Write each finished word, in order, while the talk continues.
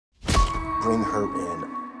bring her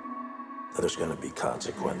in, there's gonna be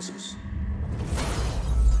consequences.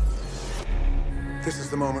 This is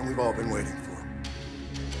the moment we've all been waiting for.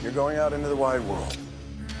 You're going out into the wide world,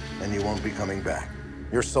 and you won't be coming back.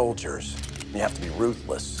 You're soldiers. You have to be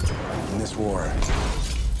ruthless. In this war,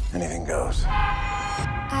 anything goes.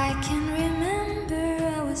 I can remember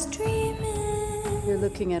I was dreaming. You're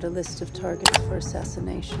looking at a list of targets for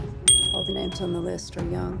assassination. All the names on the list are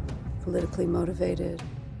young, politically motivated,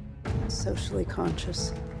 socially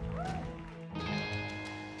conscious.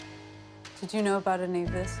 Did you know about any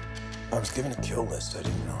of this? I was given a kill list. I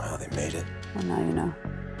didn't know how they made it. Well, now you know.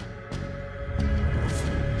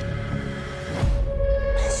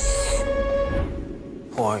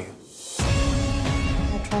 Who are you?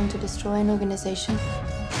 They're trying to destroy an organization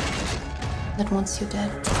that wants you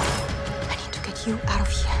dead. I need to get you out of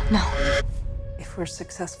here now. If we're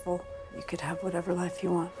successful, you could have whatever life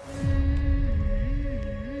you want.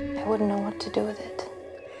 I wouldn't know what to do with it.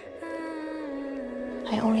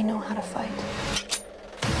 I only know how to fight.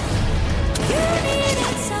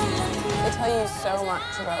 They tell you so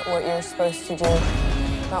much about what you're supposed to do.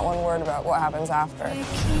 Not one word about what happens after.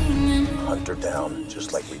 Hunt her down,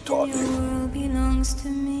 just like we taught you.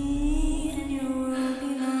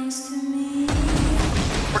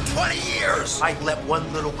 For 20 years, I let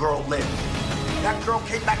one little girl live. That girl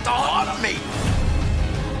came back to haunt me.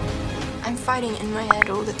 I'm fighting in my head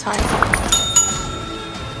all the time.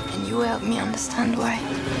 And you help me understand why.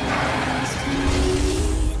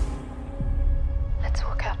 Let's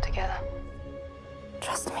work out together.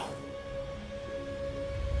 Trust me.